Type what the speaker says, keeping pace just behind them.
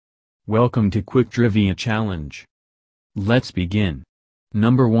Welcome to Quick Trivia Challenge. Let's begin.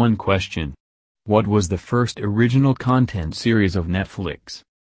 Number 1 question. What was the first original content series of Netflix?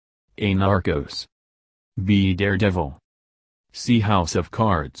 A. Narcos. B. Daredevil. C. House of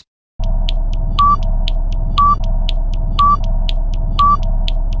Cards.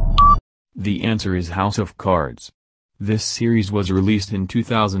 The answer is House of Cards. This series was released in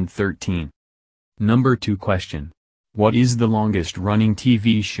 2013. Number 2 question. What is the longest-running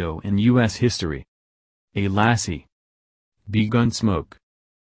TV show in U.S. history? A. Lassie. B. Gunsmoke.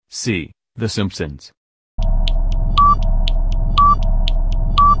 C. The Simpsons.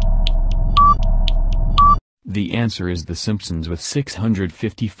 The answer is The Simpsons with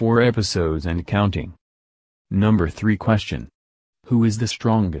 654 episodes and counting. Number 3 question. Who is the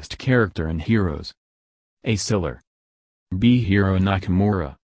strongest character in Heroes? A. Sylar. B. Hiro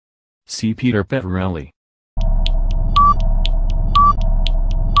Nakamura. C. Peter Petrelli.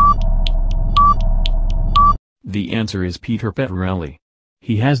 The answer is Peter Petrelli.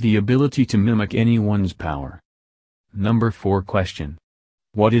 He has the ability to mimic anyone's power. Number 4 question.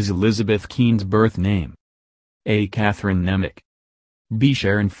 What is Elizabeth Keene's birth name? A. Catherine Nemec. B.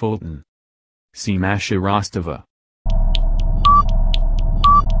 Sharon Fulton. C. Masha Rostova.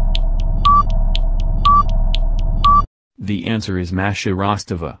 The answer is Masha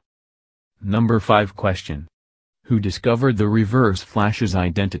Rostova. Number 5 question. Who discovered the Reverse Flash's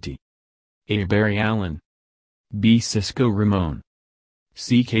identity? A. Barry Allen. B. Cisco Ramon.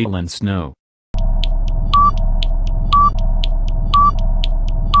 C. Caitlin Snow.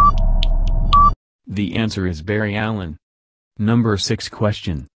 The answer is Barry Allen. Number 6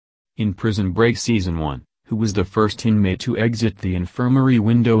 question. In Prison Break Season 1, who was the first inmate to exit the infirmary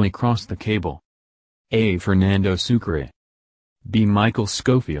window across the cable? A. Fernando Sucre. B. Michael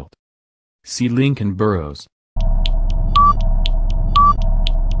Scofield. C. Lincoln Burrows.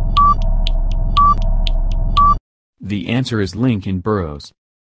 The answer is Lincoln Burrows.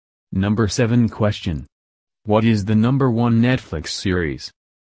 Number 7 question. What is the number 1 Netflix series?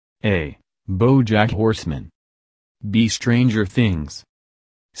 A. BoJack Horseman. B. Stranger Things.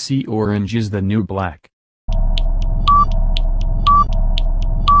 C. Orange is the New Black.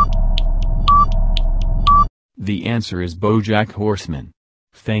 The answer is BoJack Horseman.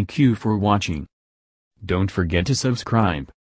 Thank you for watching. Don't forget to subscribe.